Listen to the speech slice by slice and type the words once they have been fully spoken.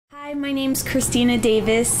Hi, my name's Christina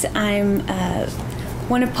Davis. I'm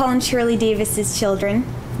one of Paul and Shirley Davis's children,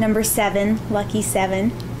 number 7, lucky 7.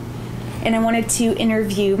 And I wanted to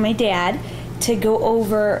interview my dad to go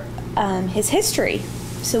over his history.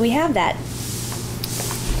 So we have that.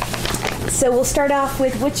 So we'll start off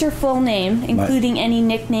with, what's your full name, including any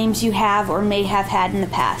nicknames you have or may have had in the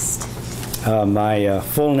past? My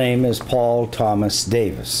full name is Paul Thomas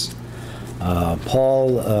Davis.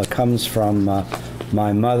 Paul comes from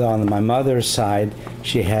my mother. On my mother's side,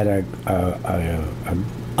 she had an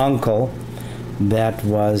uncle that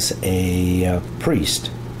was a priest.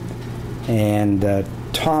 And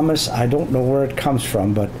Thomas, I don't know where it comes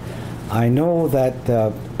from, but I know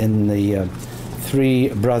that in the three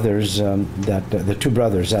brothers, the two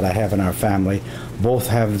brothers that I have in our family, both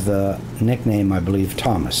have the nickname, I believe,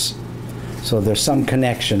 Thomas. So there's some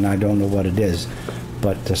connection. I don't know what it is,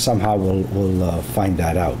 but somehow we'll find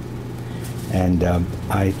that out. And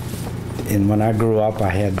when I grew up, I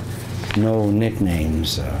had no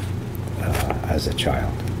nicknames as a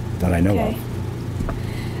child that I know of.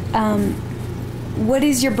 What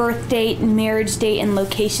is your birth date, marriage date, and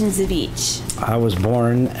locations of each? I was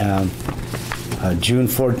born June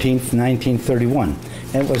 14th, 1931.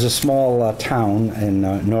 And it was a small town in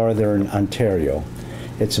northern Ontario.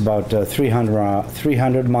 It's about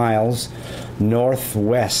 300 miles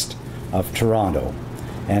northwest of Toronto.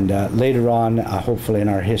 And later on, hopefully in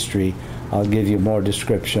our history, I'll give you more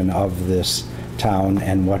description of this town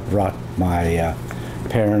and what brought my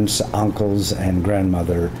parents, uncles, and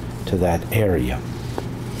grandmother to that area.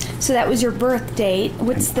 So that was your birth date.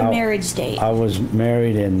 What's the marriage date? I was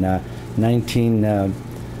married in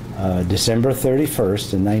December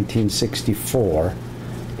 31st in 1964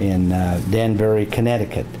 in Danbury,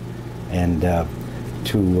 Connecticut, and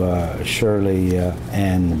to Shirley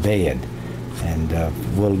Ann Bayard. And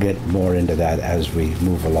we'll get more into that as we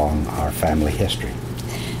move along our family history.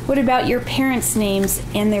 What about your parents' names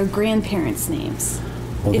and their grandparents' names,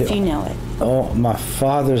 if you know it? Oh, my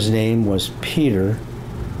father's name was Peter,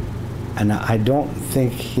 and I don't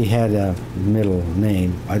think he had a middle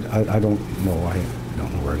name. I don't know. I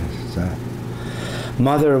don't know where it is.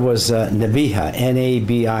 Mother was Nabiha,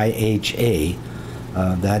 N-A-B-I-H-A.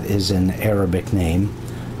 That is an Arabic name.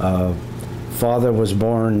 Father was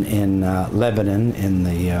born in Lebanon, in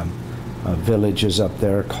the villages up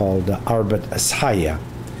there called Arbat Ashaya,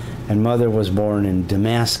 and mother was born in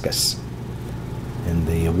Damascus, in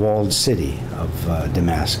the walled city of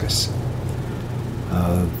Damascus.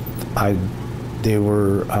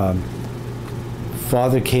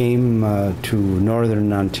 Father came to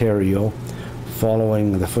northern Ontario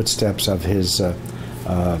following the footsteps of his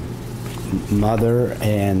mother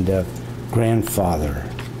and grandfather.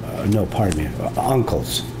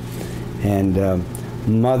 Uncles. And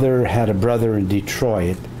mother had a brother in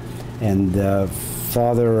Detroit, and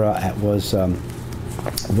father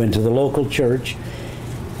went to the local church,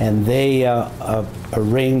 and they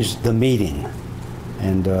arranged the meeting.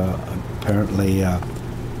 And apparently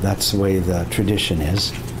that's the way the tradition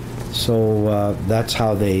is. So that's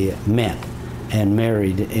how they met and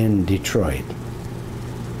married in Detroit.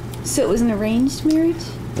 So it was an arranged marriage?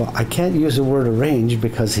 Well, I can't use the word arranged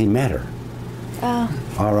because he met her. Oh.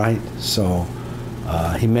 All right, so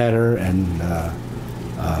he met her, and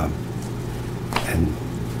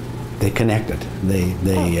they connected. They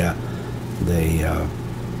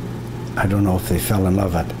I don't know if they fell in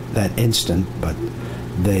love at that instant, but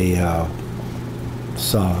they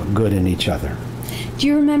saw good in each other. Do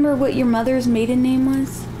you remember what your mother's maiden name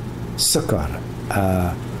was? Sukkar.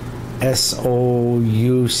 S-O-U-C-K-A-R,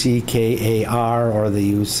 or they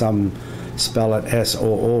use some spell it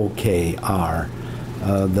S-O-O-K-R.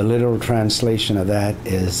 The literal translation of that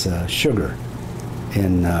is sugar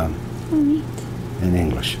in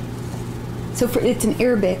English. So it's an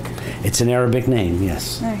Arabic? It's an Arabic name,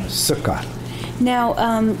 yes. All right. Sukkar. Now,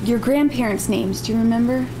 your grandparents' names, do you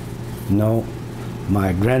remember? No.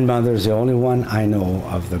 My grandmother's the only one I know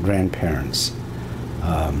of the grandparents.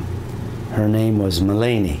 Her name was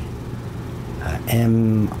Melanie.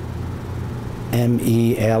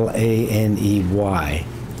 M-E-L-A-N-E-Y,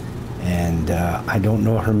 and I don't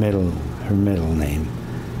know her middle name.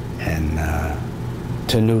 And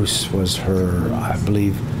Tanus was her, I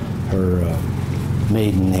believe, her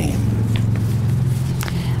maiden name.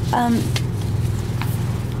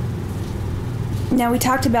 Now we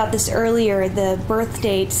talked about this earlier, the birth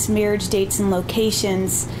dates, marriage dates, and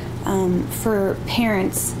locations for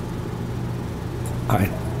parents.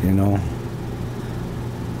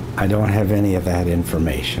 I don't have any of that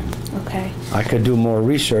information. Okay. I could do more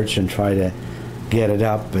research and try to get it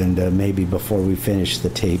up, and maybe before we finish the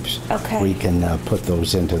tapes, Okay. we can put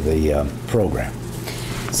those into the program.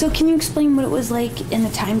 So can you explain what it was like in the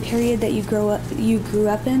time period that you grew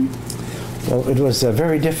up in? Well, it was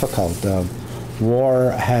very difficult.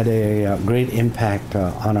 War had a great impact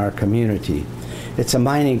on our community. It's a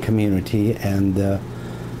mining community, and the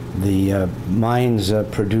mines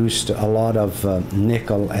produced a lot of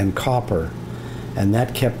nickel and copper, and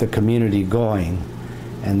that kept the community going.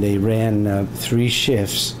 And they ran 3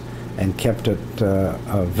 shifts and kept it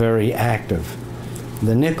very active.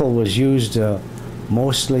 The nickel was used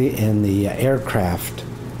mostly in the aircraft.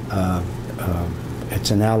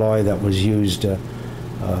 It's an alloy that was used in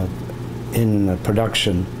the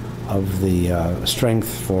production of the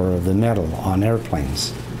strength for the metal on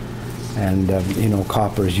airplanes. And you know,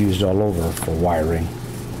 copper is used all over for wiring.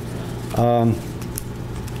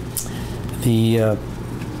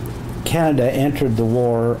 Canada entered the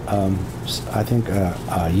war, I think,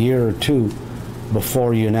 a year or 2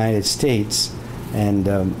 before United States, and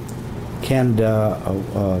Canada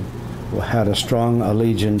had a strong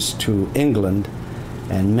allegiance to England,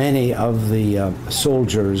 and many of the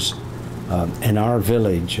soldiers in our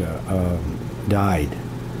village died,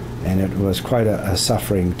 and it was quite a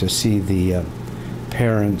suffering to see the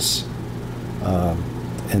parents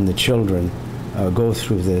and the children go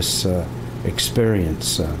through this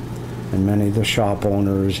experience. And many of the shop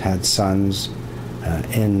owners had sons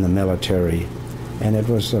in the military, and it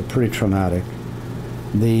was pretty traumatic.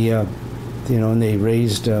 And they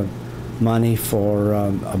raised money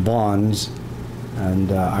for bonds,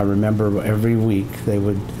 and I remember every week they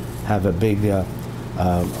would have a big,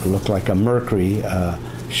 look like a mercury,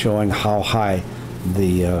 showing how high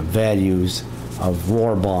the values of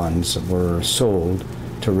war bonds were sold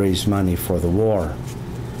to raise money for the war.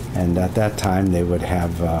 And at that time they would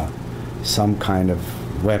have some kind of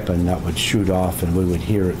weapon that would shoot off, and we would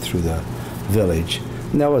hear it through the village.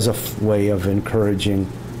 And that was a way of encouraging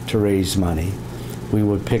to raise money. We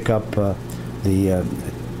would pick up they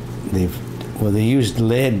used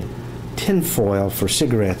lead tinfoil for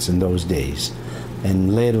cigarettes in those days,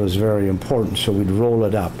 and lead was very important, so we'd roll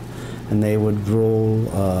it up, and they would roll,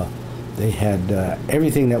 they had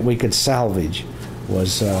everything that we could salvage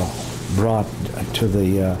was brought to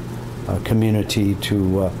the community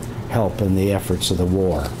to help in the efforts of the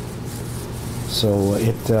war. So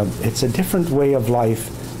it's a different way of life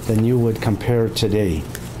than you would compare today.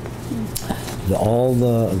 All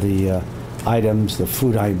the items, the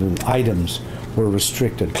food items were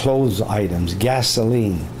restricted. Clothes items,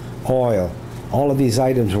 gasoline, oil, all of these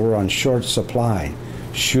items were on short supply.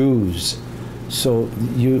 Shoes. So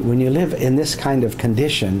when you live in this kind of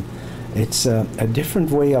condition, it's a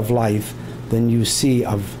different way of life than you see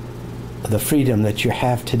of the freedom that you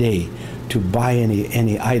have today to buy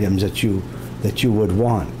any items that you would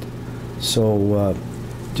want. So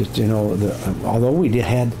just, you know, although we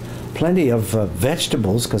had plenty of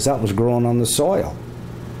vegetables, because that was grown on the soil,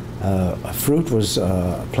 fruit was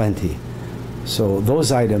plenty, so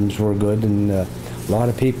those items were good, and a lot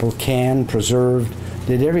of people canned, preserved,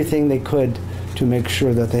 did everything they could to make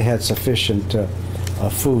sure that they had sufficient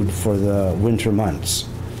food for the winter months.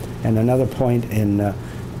 And another point, in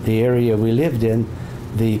the area we lived in,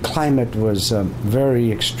 the climate was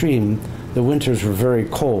very extreme. The winters were very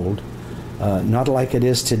cold, not like it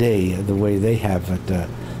is today, the way they have it.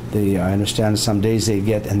 I understand some days they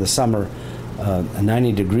get in the summer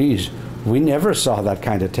 90 degrees. We never saw that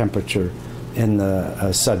kind of temperature in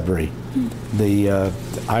the Sudbury.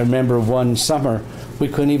 I remember one summer we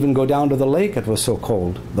couldn't even go down to the lake. It was so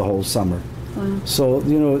cold the whole summer. Wow. So,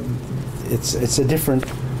 you know,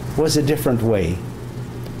 was a different way.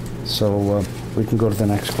 So we can go to the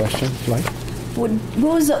next question, if you like. What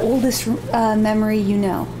was the oldest memory you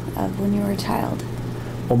know of when you were a child?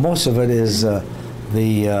 Well, most of it is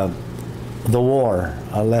the war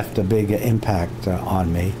left a big impact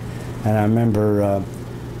on me, and I remember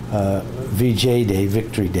VJ Day,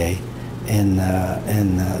 Victory Day, in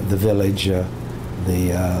the village.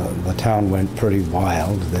 The town went pretty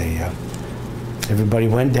wild. Everybody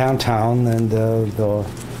went downtown, and the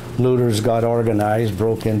looters got organized,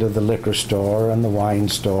 broke into the liquor store and the wine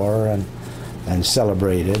store, and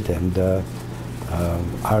celebrated. And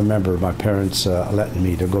I remember my parents letting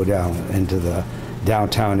me to go down into the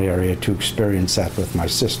downtown area to experience that with my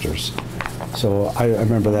sisters. So I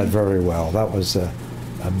remember that very well. That was a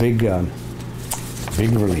big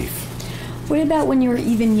relief. What about when you were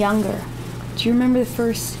even younger? Do you remember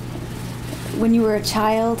when you were a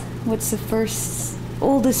child? What's the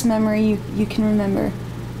oldest memory you can remember?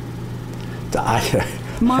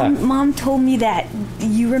 Mom told me that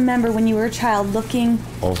you remember when you were a child looking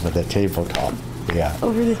over the tabletop. Yeah.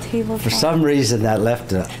 Over the tabletop. For some reason that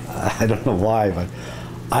left I don't know why, but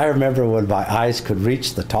I remember when my eyes could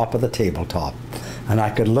reach the top of the tabletop and I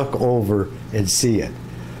could look over and see it.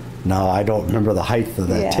 Now, I don't remember the height of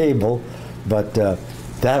that table, but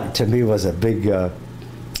that to me was a big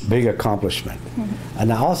accomplishment. Mm-hmm.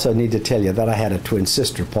 And I also need to tell you that I had a twin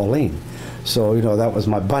sister, Pauline. So, you know, that was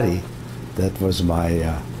my buddy. That was my,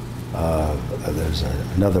 there's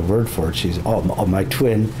another word for it. She's my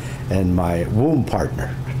twin and my womb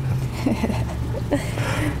partner.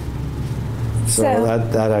 So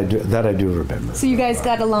that I do remember. So you guys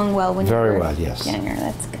got along well when you were very well, yes. Younger.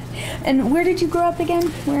 That's good. And where did you grow up again?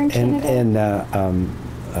 Where in Canada? In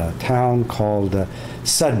a town called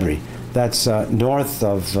Sudbury. That's north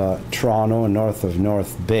of Toronto and north of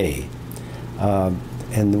North Bay.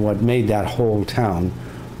 And what made that whole town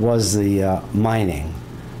was the mining,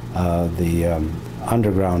 the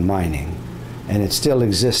underground mining. And it still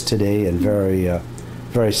exists today and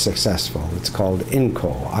very successful. It's called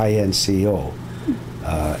INCO, I-N-C-O.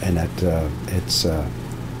 And it's a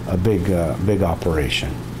big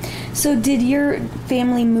operation. So did your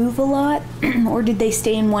family move a lot, or did they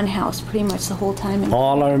stay in one house pretty much the whole time?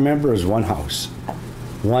 All I remember is one house,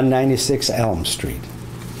 196 Elm Street.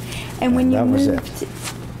 And when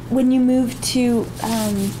you moved to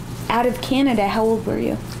out of Canada, how old were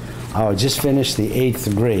you? I just finished the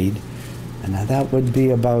 8th grade, and that would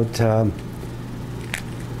be about,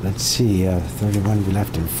 let's see, 31, we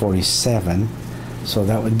left in 47, so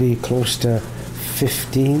that would be close to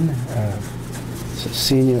 15.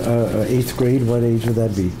 Senior, 8th grade, what age would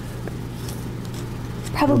that be?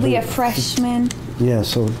 Probably a freshman. Yeah,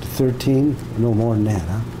 so 13, no more than that,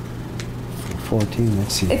 huh? 14,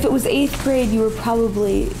 let's see. If it was 8th grade, you were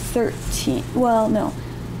probably 13. Well, no.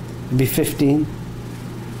 It'd be 15.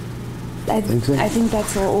 I think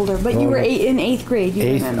that's a little older. But you were in 8th grade,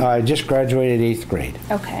 you remember? I just graduated 8th grade.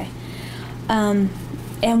 Okay.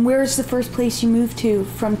 And where's the first place you moved to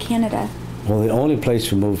from Canada? Well, the only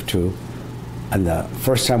place we moved to, and the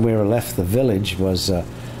first time we ever left the village was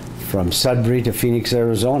from Sudbury to Phoenix,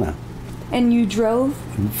 Arizona. And you drove?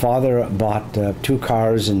 Father bought 2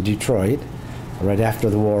 cars in Detroit right after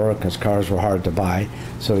the war because cars were hard to buy.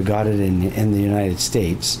 So we got it in the United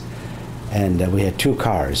States. And we had 2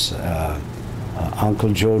 cars.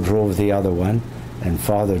 Uncle Joe drove the other one, and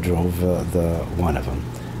Father drove the one of them.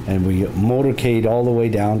 And we motorcade all the way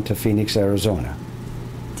down to Phoenix, Arizona.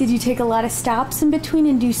 Did you take a lot of stops in between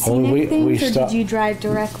and do scenic things, or did you drive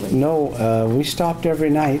directly? No, we stopped every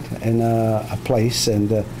night in a place,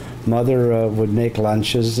 and Mother would make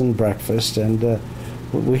lunches and breakfast, and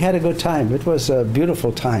we had a good time. It was a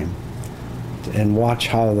beautiful time, and watch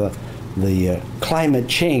how the climate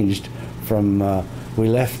changed from we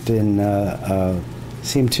left in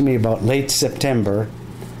seemed to me about late September,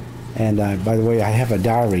 and by the way, I have a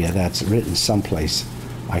diary that's written someplace.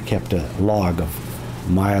 I kept a log of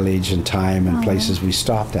mileage and time and places we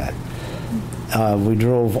stopped at. We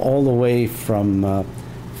drove all the way from,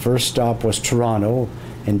 first stop was Toronto,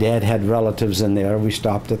 and Dad had relatives in there. We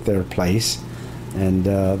stopped at their place, and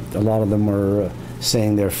a lot of them were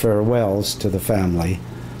saying their farewells to the family.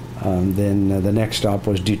 Then the next stop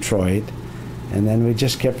was Detroit, and then we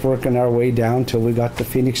just kept working our way down till we got to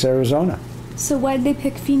Phoenix, Arizona. So why did they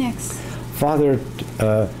pick Phoenix? Father,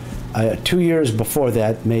 2 years before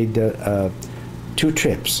that, made 2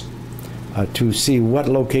 trips to see what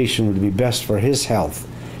location would be best for his health.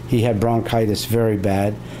 He had bronchitis very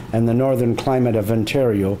bad, and the northern climate of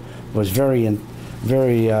Ontario was very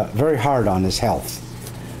hard on his health.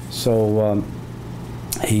 So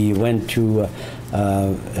he went to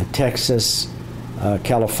Texas,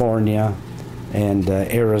 California, and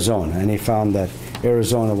Arizona, and he found that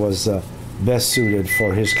Arizona was best suited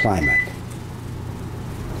for his climate.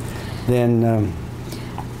 Then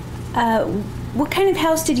what kind of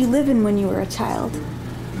house did you live in when you were a child?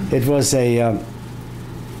 It was a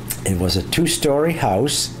 2-story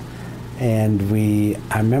house, and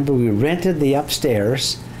I remember we rented the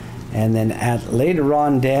upstairs, and then later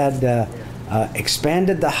on Dad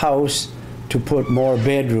expanded the house to put more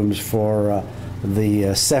bedrooms for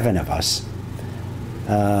the 7 of us,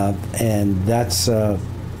 and that's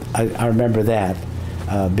I remember that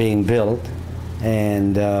being built,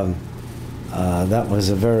 and that was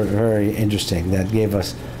a very interesting. That gave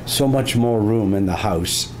us so much more room in the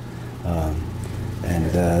house,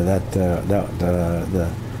 and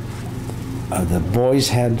the boys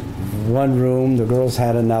had one room, the girls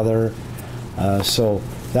had another, so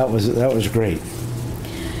that was great.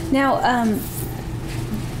 Now,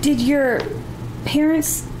 did your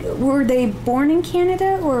parents, were they born in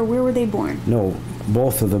Canada, or where were they born? No,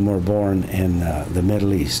 both of them were born in the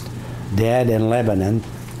Middle East. dad in Lebanon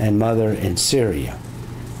and mother in Syria.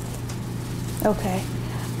 Okay.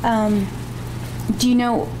 Do you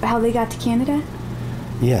know how they got to Canada?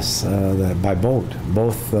 Yes, by boat.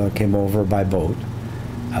 Both came over by boat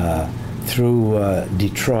through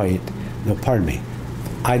Detroit. No, pardon me.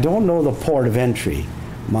 I don't know the port of entry.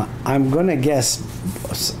 I'm going to guess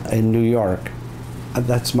in New York.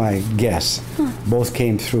 That's my guess. Both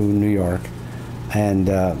came through New York, and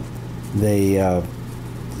they,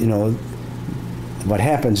 you know, what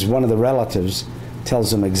happens, one of the relatives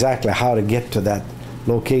tells them exactly how to get to that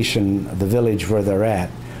location, the village where they're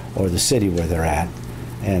at, or the city where they're at.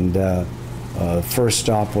 And first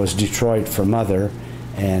stop was Detroit for mother,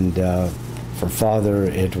 and for father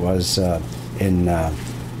it was in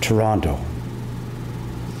Toronto.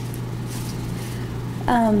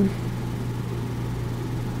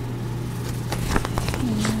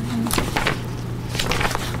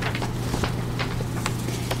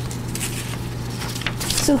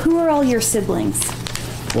 So who are all your siblings?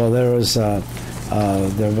 Well, there was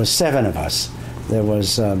 7 of us. There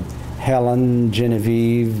was Helen,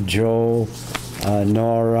 Genevieve, Joe,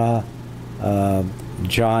 Nora,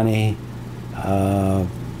 Johnny,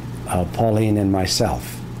 Pauline, and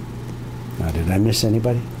myself. Now, did I miss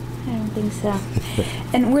anybody? I don't think so.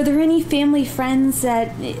 And were there any family friends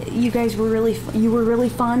that you guys were really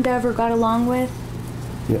fond of or got along with?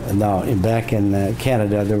 Yeah, no, back in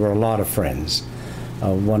Canada, there were a lot of friends.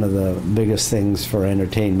 One of the biggest things for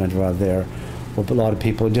entertainment out there, well, a lot of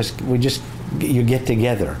people you get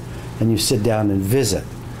together and you sit down and visit.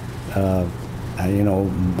 You know,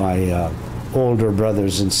 my older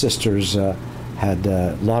brothers and sisters had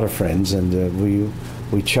a lot of friends, and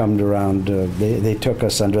we chummed around. They took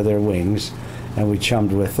us under their wings, and we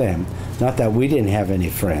chummed with them. Not that we didn't have any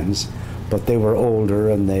friends, but they were older,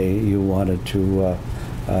 and you wanted to,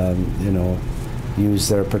 you know, use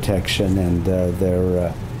their protection and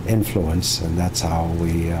their influence, and that's how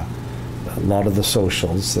we. A lot of the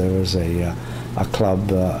socials. There was a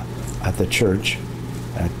club at the church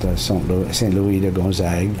at St. Louis de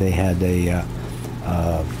Gonzague. They had a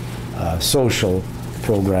social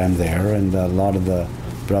program there, and a lot of the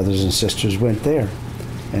brothers and sisters went there,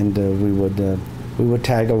 and we would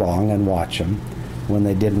tag along and watch them. When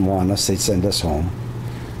they didn't want us, they'd send us home.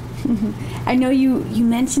 I know you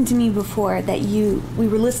mentioned to me before that we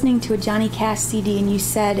were listening to a Johnny Cash CD, and you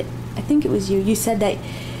said, I think it was you said that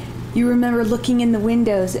you remember looking in the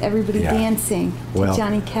windows, everybody dancing to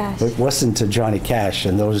Johnny Cash. It wasn't to Johnny Cash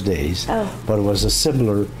in those days, but it was a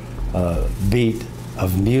similar beat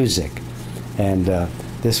of music. And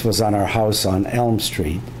this was on our house on Elm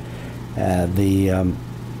Street. The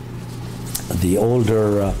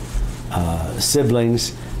older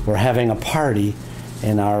siblings were having a party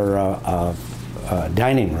in our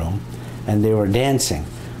dining room, and they were dancing,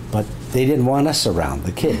 but they didn't want us around,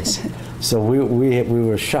 the kids. So we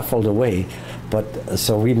were shuffled away, but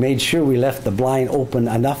so we made sure we left the blind open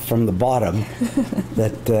enough from the bottom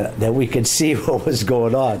that we could see what was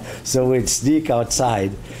going on. So we'd sneak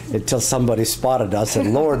outside until somebody spotted us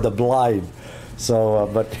and lowered the blind. So,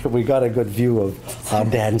 but we got a good view of how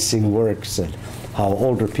dancing works and how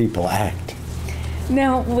older people act.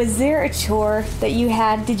 Now, was there a chore that you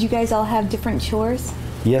had? Did you guys all have different chores?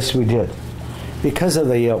 Yes, we did. Because of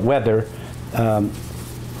the weather,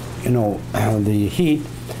 you know, the heat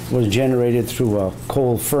was generated through a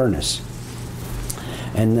coal furnace,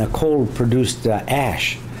 and the coal produced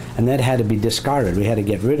ash, and that had to be discarded. We had to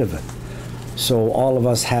get rid of it. So all of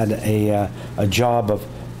us had a job of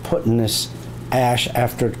putting this ash,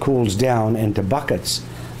 after it cools down, into buckets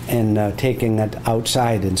and taking it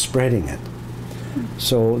outside and spreading it.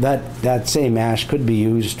 So that same ash could be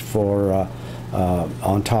used for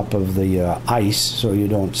on top of the ice, so you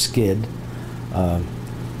don't skid.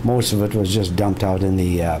 Most of it was just dumped out in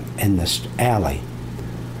this alley.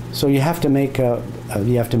 So you have to make a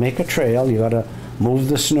trail. You got to move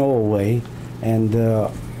the snow away and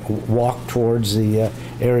walk towards the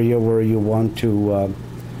area where you want to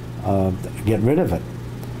get rid of it.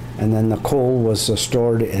 And then the coal was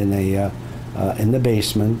stored in the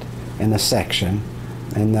basement in a section,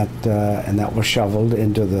 and that was shoveled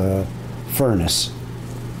into the furnace.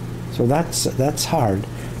 So that's hard.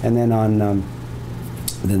 And then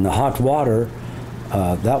then the hot water,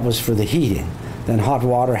 that was for the heating. Then hot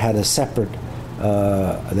water had a separate,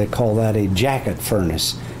 they call that a jacket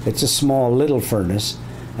furnace. It's a small little furnace,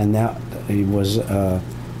 and that was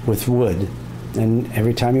with wood. And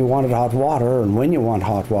every time you wanted hot water, and when you want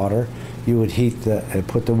hot water, you would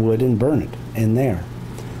put the wood and burn it in there.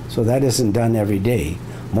 So that isn't done every day.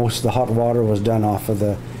 Most of the hot water was done off of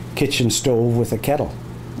the kitchen stove with a kettle.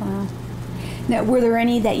 Wow. Now, were there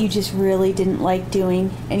any that you just really didn't like doing?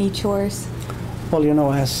 Any chores? Well, you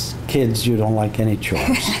know, as kids, you don't like any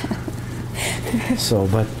chores. So,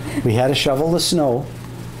 but we had to shovel the snow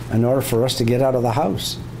in order for us to get out of the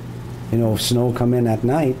house. You know, if snow come in at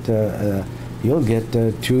night, you'll get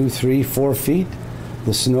 2, 3, 4 feet.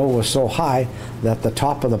 The snow was so high that the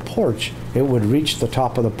top of the porch, it would reach the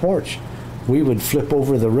top of the porch. We would flip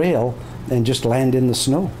over the rail and just land in the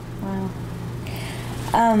snow. Wow.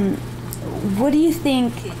 What do you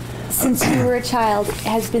think, since you were a child,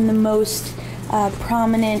 has been the most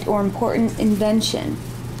prominent or important invention?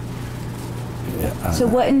 So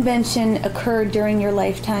what invention occurred during your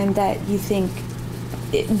lifetime that you think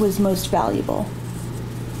it was most valuable?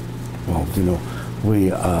 Well, you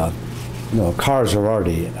know, cars were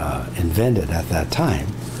already invented at that time,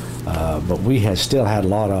 but we had still had a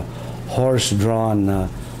lot of horse-drawn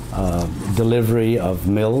delivery of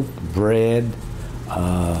milk, bread.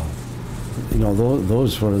 You know,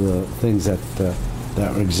 those were the things that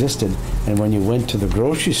existed. And when you went to the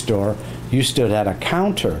grocery store, you stood at a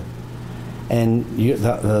counter, and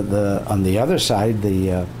on the other side,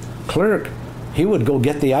 the clerk, he would go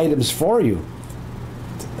get the items for you.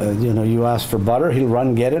 You know, you ask for butter, he'll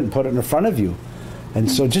run get it and put it in front of you. And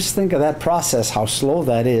so just think of that process, how slow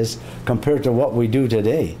that is compared to what we do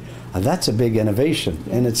today. That's a big innovation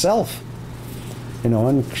in itself. You know,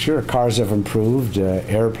 and sure, cars have improved,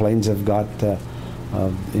 airplanes have got,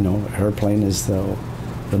 you know, airplane is the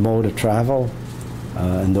mode of travel.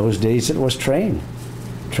 In those days it was train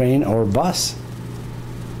or bus.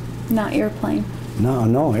 Not airplane.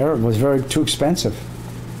 No, air was too expensive.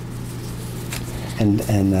 And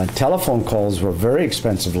telephone calls were very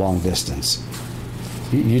expensive long distance.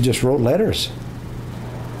 You just wrote letters.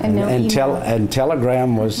 And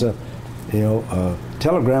telegram was,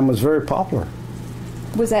 telegram was very popular.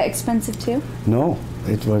 Was that expensive too? No,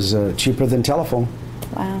 it was cheaper than telephone.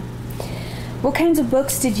 Wow. What kinds of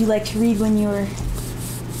books did you like to read when you were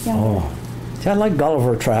younger? Oh, yeah, I like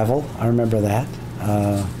Gulliver Travel. I remember that.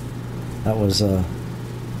 That was a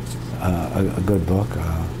good book.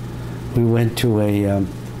 We went to a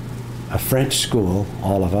French school,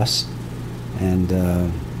 all of us, and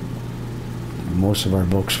most of our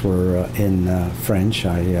books were in French.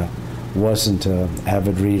 I wasn't an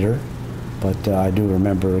avid reader, but I do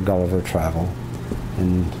remember Gulliver Travel,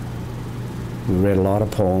 and we read a lot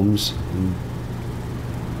of poems.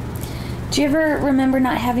 Do you ever remember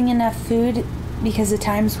not having enough food because the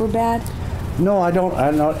times were bad? No, I don't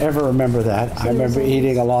ever remember that. I remember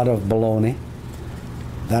eating a lot of bologna.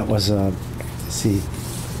 That was a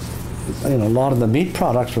lot of the meat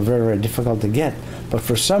products were very, very difficult to get, but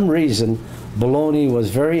for some reason bologna was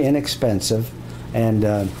very inexpensive, and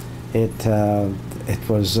it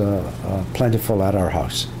was plentiful at our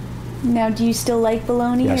house. Now, do you still like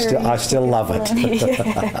bologna? Yeah, I still love it.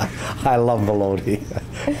 I love bologna.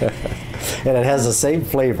 And it has the same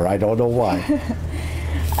flavor. I don't know why.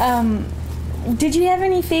 Did you have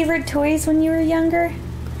any favorite toys when you were younger?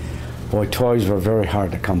 Boy, toys were very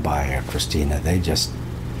hard to come by, Christina. They just,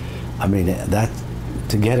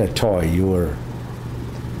 to get a toy, you're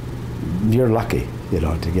lucky,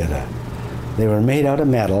 to get a. They were made out of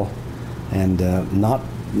metal, and not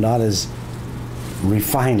as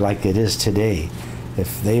refined like it is today.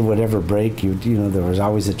 If they would ever break, there was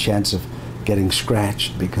always a chance of getting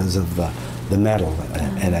scratched because of the metal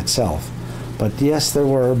in itself. But yes, there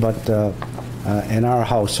were. But in our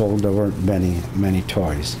household, there weren't many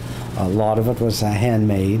toys. A lot of it was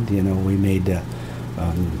handmade. We made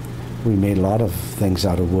a lot of things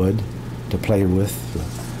out of wood to play with.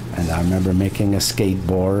 And I remember making a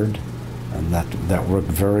skateboard, and that worked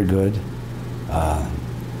very good.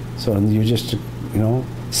 So you just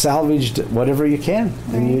salvaged whatever you can,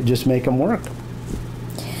 and you just make them work.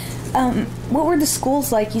 What were the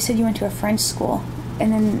schools like? You said you went to a French school,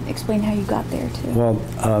 and then explain how you got there too. Well,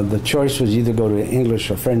 the choice was either go to English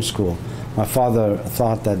or French school. My father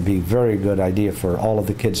thought that'd be a very good idea for all of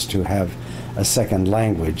the kids to have a second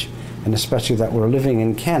language, and especially that we're living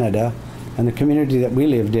in Canada, and the community that we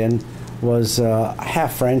lived in was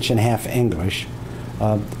half French and half English.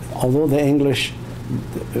 Although the English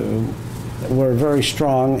were very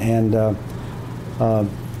strong, and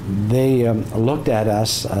they looked at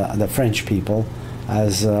us, the French people,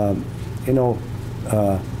 as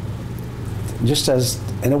just as,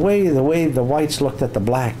 in a way, the way the whites looked at the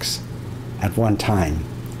blacks at one time.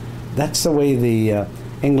 That's the way the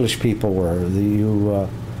English people were.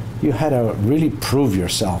 You had to really prove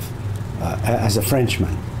yourself as a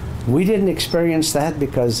Frenchman. We didn't experience that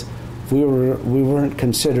because we weren't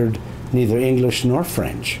considered neither English nor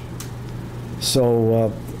French.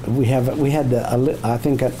 So we had I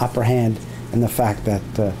think an upper hand and the fact that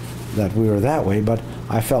that we were that way, but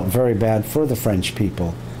I felt very bad for the French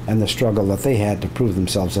people and the struggle that they had to prove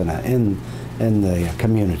themselves in the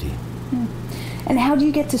community. And how do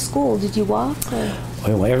you get to school? Did you walk? Or?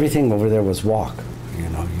 Well, everything over there was walk. You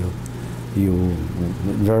know, you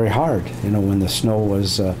very hard. You know, when the snow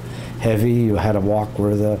was heavy, you had to walk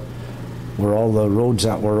where all the roads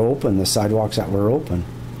that were open, the sidewalks that were open,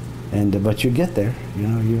 and but you get there. You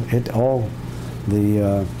know, you hit all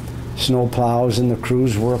the snow plows and the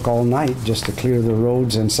crews work all night just to clear the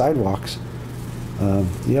roads and sidewalks.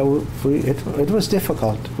 Yeah, it was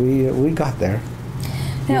difficult. We got there.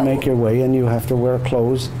 You make your way, and you have to wear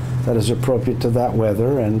clothes that is appropriate to that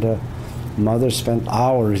weather. And Mother spent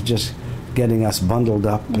hours just getting us bundled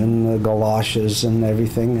up in galoshes and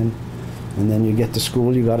everything. And then you get to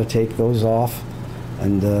school, you got to take those off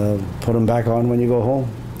and put them back on when you go home.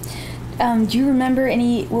 Do you remember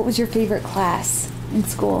what was your favorite class in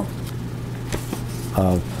school?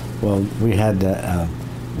 Well, we had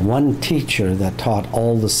one teacher that taught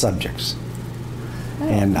all the subjects. Oh.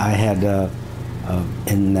 And I had,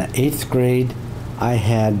 in the 8th grade, I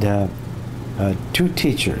had 2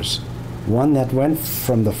 teachers. One that went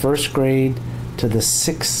from the 1st grade to the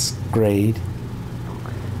 6th grade,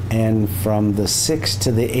 and from the 6th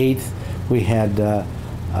to the 8th, we had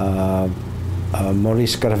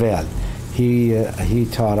Maurice Gravel. He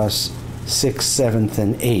taught us 6th, 7th,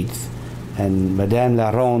 and 8th. And Madame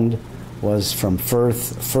Laronde was from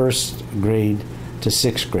 1st grade to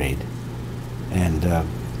 6th grade. And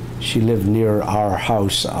she lived near our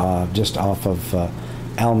house just off of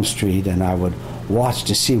Elm Street, and I would watch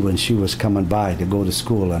to see when she was coming by to go to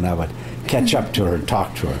school, and I would catch up to her and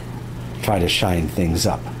talk to her, try to shine things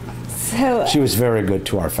up. So she was very good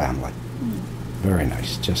to our family. Very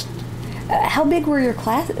nice. Just how big were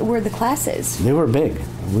the classes? They were big.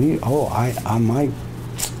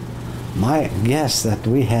 My guess that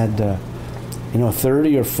we had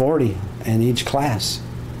 30 or 40 in each class.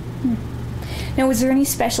 Now, was there any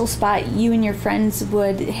special spot you and your friends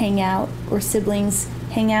would hang out, or siblings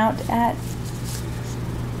hang out at?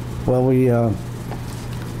 Well,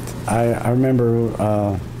 I remember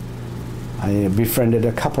I befriended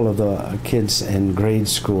a couple of the kids in grade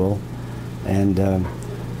school, and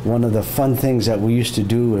one of the fun things that we used to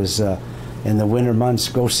do is in the winter months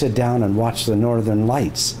go sit down and watch the Northern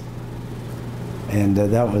Lights. And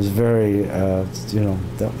that was very,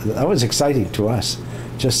 that was exciting to us,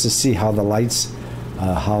 just to see how the lights,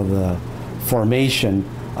 how the formation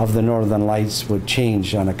of the Northern Lights would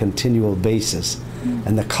change on a continual basis,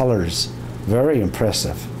 and the colors, very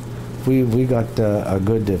impressive. We got a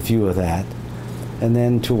good view of that, and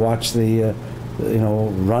then to watch the,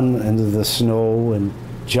 run into the snow and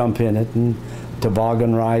jump in it, and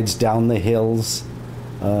toboggan rides down the hills.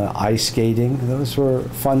 Ice skating, those were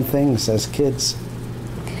fun things as kids.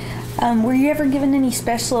 Were you ever given any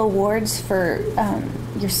special awards for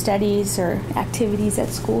your studies or activities at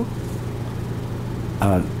school?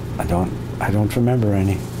 I don't remember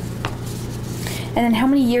any. And then how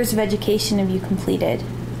many years of education have you completed?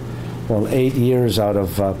 Well, 8 years out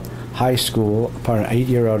of high school, 8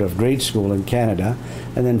 years out of grade school in Canada,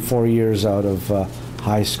 and then 4 years out of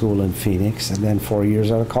high school in Phoenix, and then 4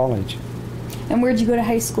 years out of college. And where did you go to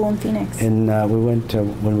high school in Phoenix? And we went to,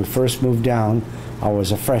 when we first moved down, I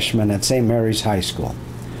was a freshman at St. Mary's High School,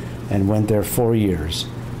 and went there 4 years.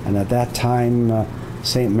 And at that time,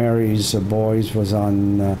 St. Mary's Boys was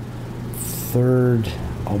on 3rd,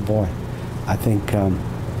 oh boy, I think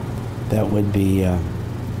that would be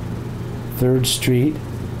 3rd Street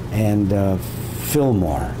and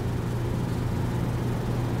Fillmore.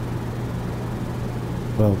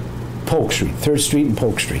 Well, Polk Street, 3rd Street and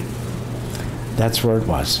Polk Street. That's where it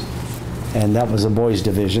was. And that was the boys'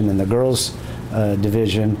 division, and the girls'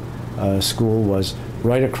 division school was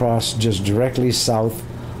right across, just directly south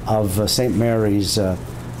of St. Mary's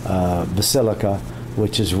Basilica,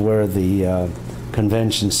 which is where the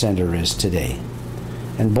convention center is today.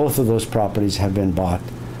 And both of those properties have been bought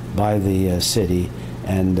by the city,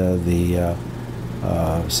 and the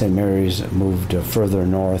St. Mary's moved further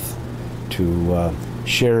north to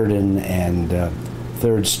Sheridan and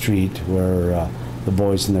 3rd Street, where the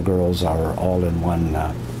boys and the girls are all in one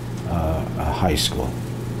high school.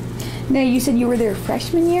 Now, you said you were there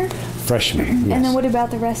freshman year? Freshman, yes. And then what about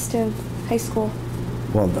the rest of high school?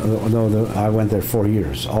 Well, no, I went there 4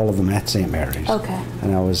 years, all of them at St. Mary's. Okay.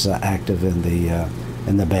 And I was active in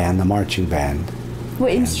the band, the marching band.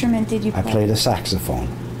 What instrument did you play? I played a saxophone.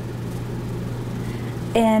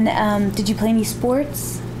 And did you play any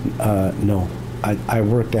sports? No. I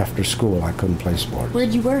worked after school. I couldn't play sports.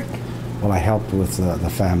 Where'd you work? Well, I helped with the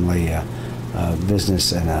family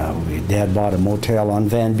business, and Dad bought a motel on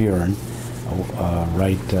Van Buren,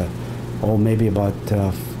 maybe about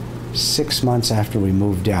 6 months after we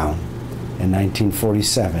moved down in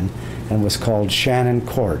 1947, and was called Shannon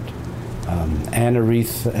Court. Anna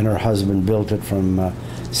Reith and her husband built it from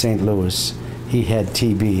St. Louis. He had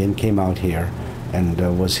TB and came out here and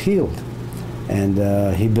was healed.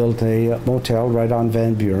 And he built a motel right on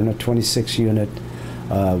Van Buren, a 26-unit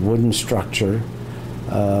wooden structure.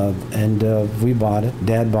 And we bought it,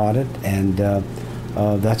 Dad bought it, and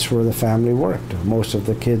that's where the family worked. Most of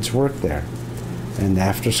the kids worked there. And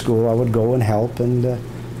after school I would go and help and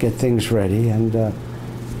get things ready, and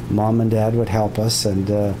Mom and Dad would help us, and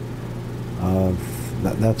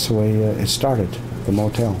that's the way it started, the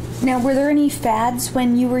motel. Now, were there any fads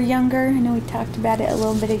when you were younger? I know we talked about it a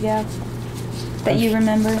little bit ago, that you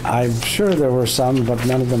remember? I'm sure there were some, but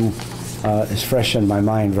none of them is fresh in my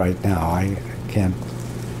mind right now. I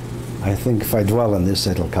think if I dwell on this,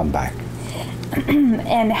 it'll come back.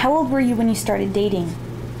 And how old were you when you started dating?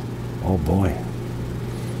 Oh boy.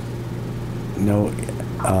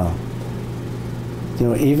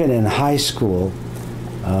 Even in high school,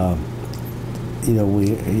 I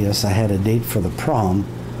had a date for the prom,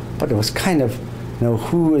 but it was kind of,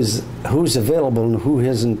 who's available and who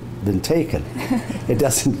hasn't been taken. It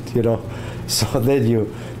doesn't, so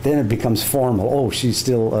then it becomes formal. Oh, she's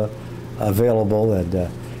still available, and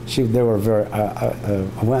they were very.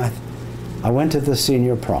 I went to the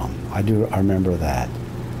senior prom. I remember that.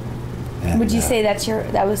 And, would you say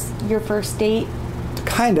that was your first date?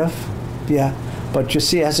 Kind of, yeah. But you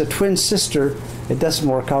see, as a twin sister, it doesn't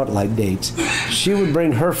work out like dates. She would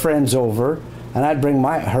bring her friends over, and I'd bring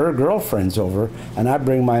her girlfriends over, and I'd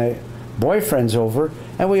bring my boyfriends over,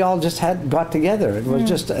 and we all just got together. It was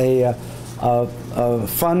just a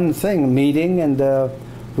fun thing, meeting, and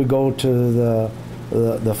we go to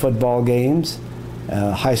the football games,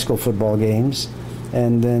 high school football games,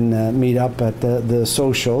 and then meet up at the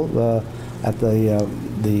social at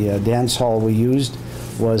the dance hall we used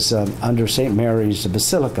was under St. Mary's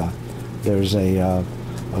Basilica. There's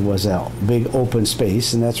was a big open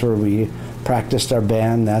space, and that's where we practiced our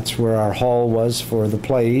band. That's where our hall was for the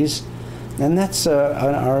plays, and that's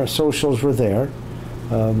our socials were there.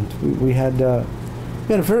 We had a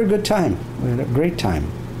very good time. We had a great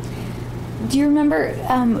time. Do you remember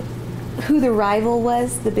who the rival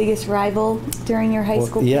was, the biggest rival during your high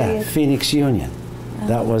school period? Yeah, Phoenix Union.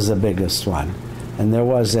 That was the biggest one. And there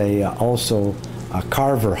was also a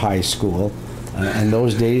Carver High School. In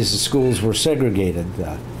those days, the schools were segregated.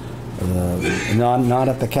 Not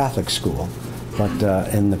at the Catholic school, but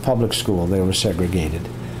in the public school they were segregated.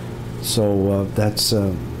 So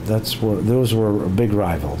those were big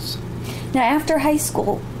rivals. Now, after high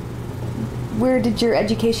school, where did your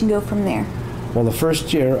education go from there? Well, the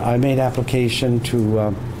first year I made application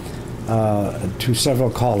to several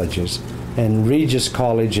colleges, and Regis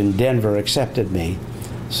College in Denver accepted me,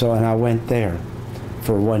 and I went there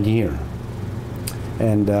for 1 year,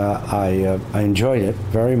 and I enjoyed it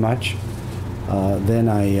very much. Then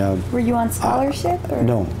I were you on scholarship? Or?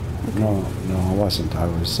 No, okay. no, I wasn't. I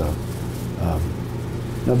was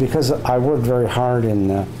no, because I worked very hard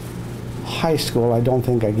in high school. I don't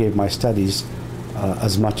think I gave my studies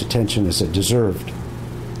as much attention as it deserved.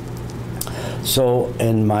 So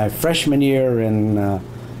in my freshman year in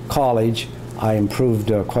college, I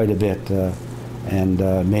improved quite a bit and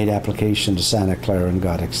made application to Santa Clara and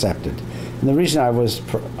got accepted. And the reason I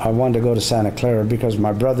wanted to go to Santa Clara because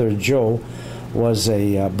my brother Joe was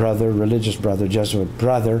a religious brother, Jesuit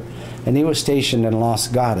brother, and he was stationed in Los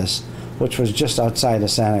Gatos, which was just outside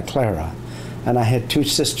of Santa Clara. And I had two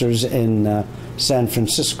sisters in San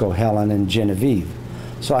Francisco, Helen and Genevieve.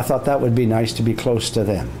 So I thought that would be nice to be close to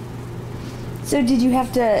them. So did you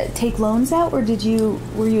have to take loans out, or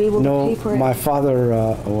were you able to pay for it? No, my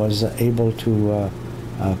father was able to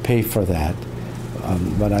pay for that.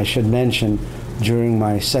 But I should mention, during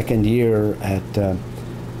my second year at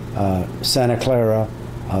Santa Clara,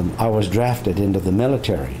 I was drafted into the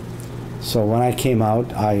military. So when I came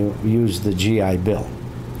out, I used the GI Bill.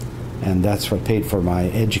 And that's what paid for my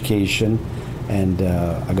education, and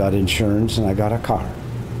I got insurance, and I got a car.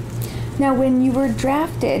 Now, when you were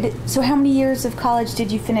drafted, so how many years of college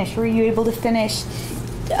did you finish? Were you able to finish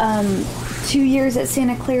 2 years at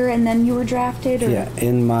Santa Clara and then you were drafted? Or? Yeah,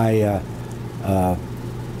 in my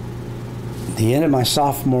the end of my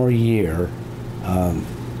sophomore year, I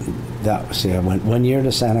went 1 year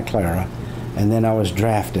to Santa Clara, and then I was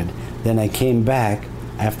drafted. Then I came back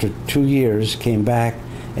after 2 years,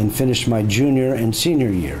 and finished my junior and senior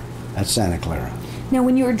year at Santa Clara. Now,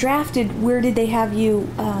 when you were drafted, where did they have you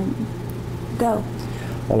go?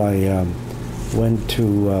 Well, went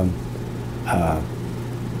to,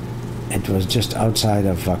 it was just outside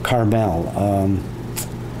of Carmel.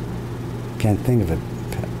 Can't think of it.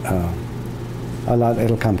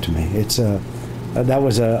 It'll come to me. It's that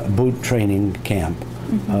was a boot training camp.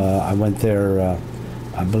 I went there,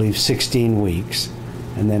 I believe, 16 weeks,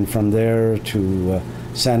 and then from there to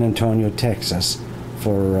San Antonio, Texas,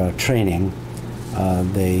 for training.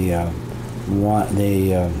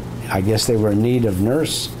 I guess they were in need of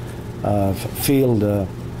nurse field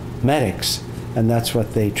medics, and that's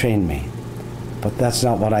what they trained me. But that's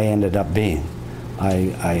not what I ended up being.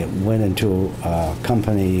 I went into a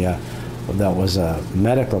company that was a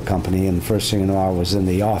medical company, and first thing you know, I was in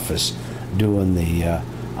the office doing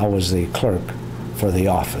I was the clerk for the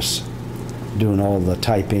office, doing all the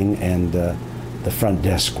typing and the front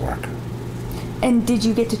desk work. And did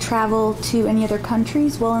you get to travel to any other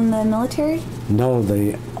countries while in the military? No,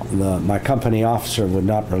 my company officer would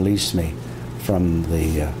not release me from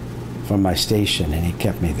my station, and he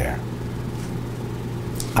kept me there.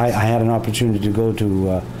 I had an opportunity to go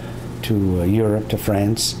to Europe, to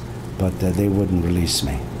France, but they wouldn't release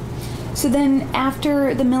me. So then,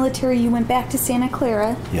 after the military, you went back to Santa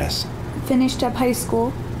Clara. Yes. Finished up high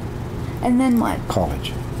school, and then what?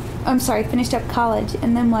 College. I'm sorry, finished up college,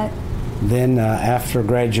 and then what? Then after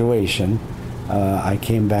graduation, I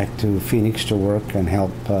came back to Phoenix to work and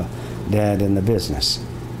help Dad in the business.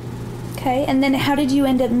 Okay, and then how did you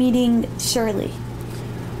end up meeting Shirley?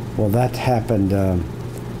 Well, that happened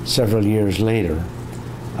several years later.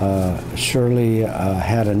 Shirley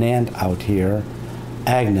had an aunt out here,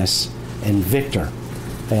 Agnes, and Victor.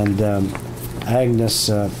 And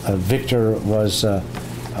Victor was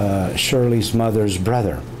Shirley's mother's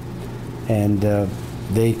brother. And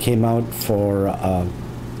they came out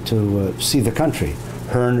to see the country.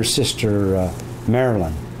 Her and her sister,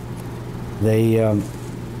 Marilyn. They,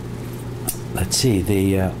 let's see,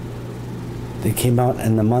 they came out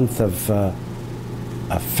in the month of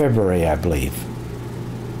February, I believe.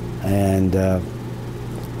 And I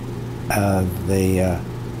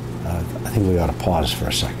think we ought to pause for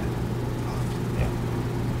a second. Yeah.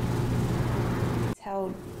 That's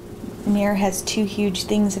how Mir has two huge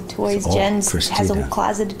things of toys. Oh, Jen Christina. has a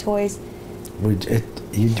closet of toys. We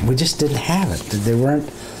just didn't have it. They weren't.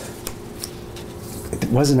 It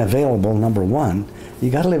wasn't available. Number one,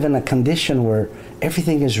 you got to live in a condition where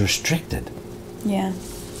everything is restricted. Yeah.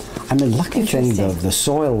 I mean, lucky thing the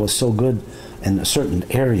soil was so good in certain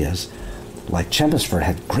areas, like Chelmsford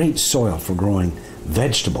had great soil for growing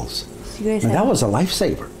vegetables. So you guys and that was a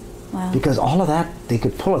lifesaver. Wow. Because all of that, they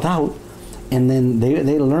could pull it out, and then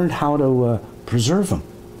they learned how to preserve them.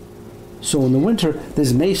 So in the winter,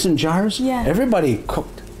 there's mason jars. Yeah. Everybody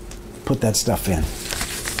cooked, put that stuff in.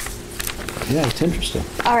 Yeah, it's interesting.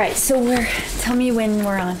 All right, so tell me when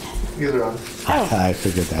we're on. You're on. Oh. I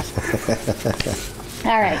figured that.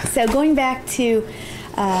 All right, so going back to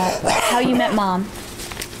how you met Mom.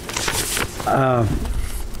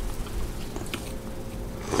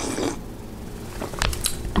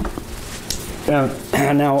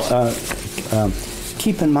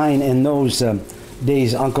 Keep in mind, in those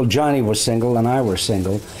days, Uncle Johnny was single and I were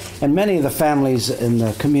single, and many of the families in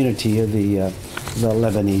the community, the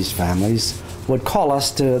Lebanese families, would call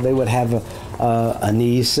us they would have a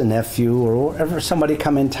niece, a nephew, or whatever, somebody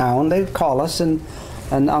come in town. They'd call us, and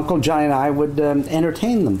Uncle Johnny and I would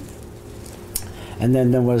entertain them. And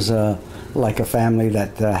then there was like a family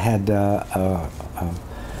that had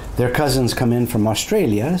their cousins come in from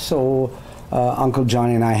Australia, so Uncle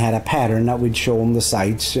Johnny and I had a pattern that we'd show them the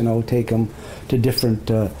sights, take them to different,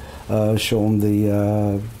 show them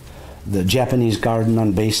the Japanese garden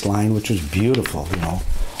on Baseline, which was beautiful,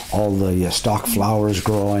 all the stock flowers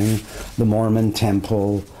growing, the Mormon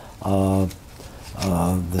temple, the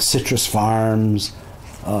citrus farms,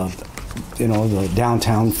 the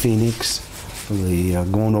downtown Phoenix,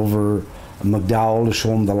 going over McDowell to show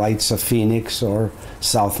them the lights of Phoenix or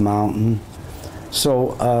South Mountain.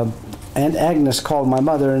 So Aunt Agnes called my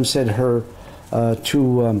mother and said her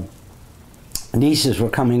two nieces were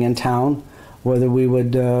coming in town, whether we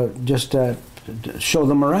would just show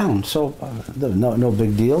them around. So no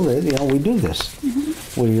big deal. We do this.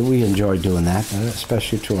 Mm-hmm. We enjoy doing that,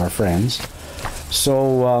 especially to our friends.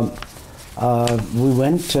 So we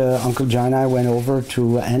went. Uncle John and I went over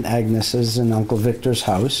to Aunt Agnes's and Uncle Victor's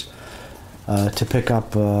house to pick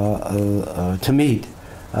up to meet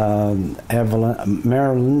Evelyn,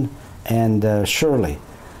 Marilyn, and Shirley.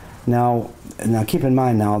 Now keep in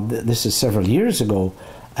mind. Now this is several years ago.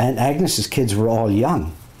 Aunt Agnes's kids were all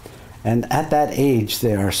young. And at that age,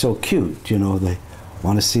 they are so cute, they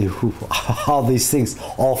want to see how these things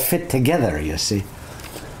all fit together, you see.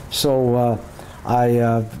 So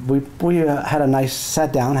we had a nice,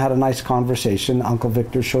 sat down, had a nice conversation. Uncle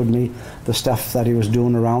Victor showed me the stuff that he was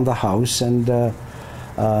doing around the house, and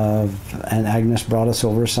Agnes brought us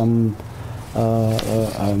over some,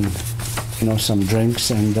 some drinks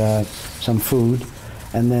and some food,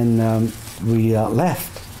 and then we left.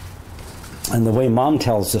 And the way Mom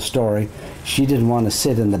tells the story, she didn't want to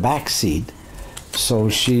sit in the back seat, so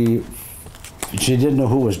she didn't know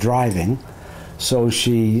who was driving, so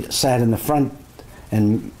she sat in the front,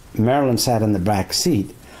 and Marilyn sat in the back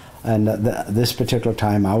seat. And this particular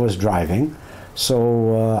time I was driving,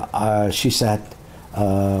 so she sat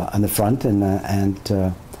in the front, and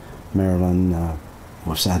Marilyn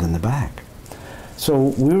sat in the back.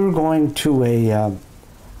 So we were going to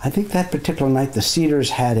I think that particular night the Cedars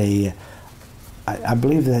had I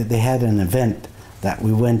believe that they had an event that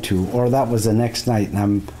we went to, or that was the next night, and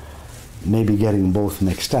I'm maybe getting both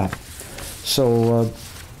mixed up. So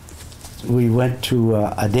we went to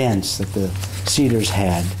a dance that the Cedars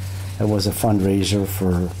had. It was a fundraiser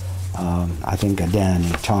for, I think, a Danny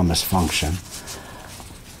Thomas function.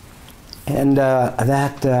 And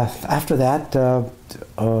after that,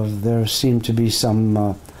 there seemed to be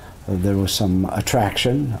there was some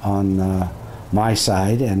attraction on my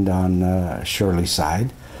side and on Shirley's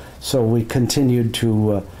side. So we continued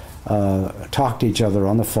to talk to each other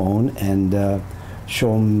on the phone and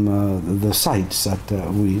show them the sites that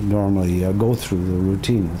we normally go through, the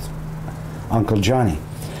routine with Uncle Johnny.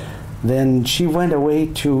 Then she went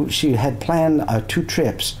away she had planned 2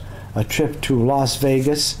 trips, a trip to Las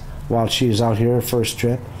Vegas while she was out here, her first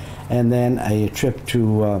trip, and then a trip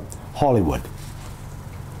to Hollywood.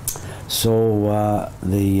 So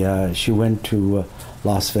she went to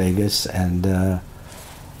Las Vegas and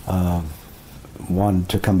wanted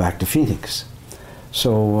to come back to Phoenix.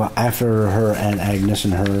 So after her and Agnes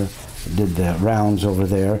and her did the rounds over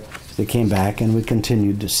there, they came back and we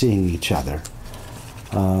continued seeing each other.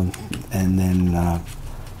 And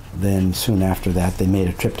then soon after that, they made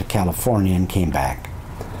a trip to California and came back.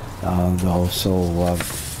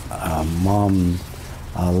 Mom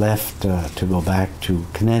left to go back to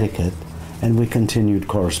Connecticut, and we continued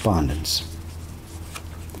correspondence.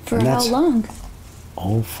 For how long?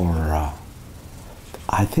 Oh,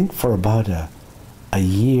 I think for about a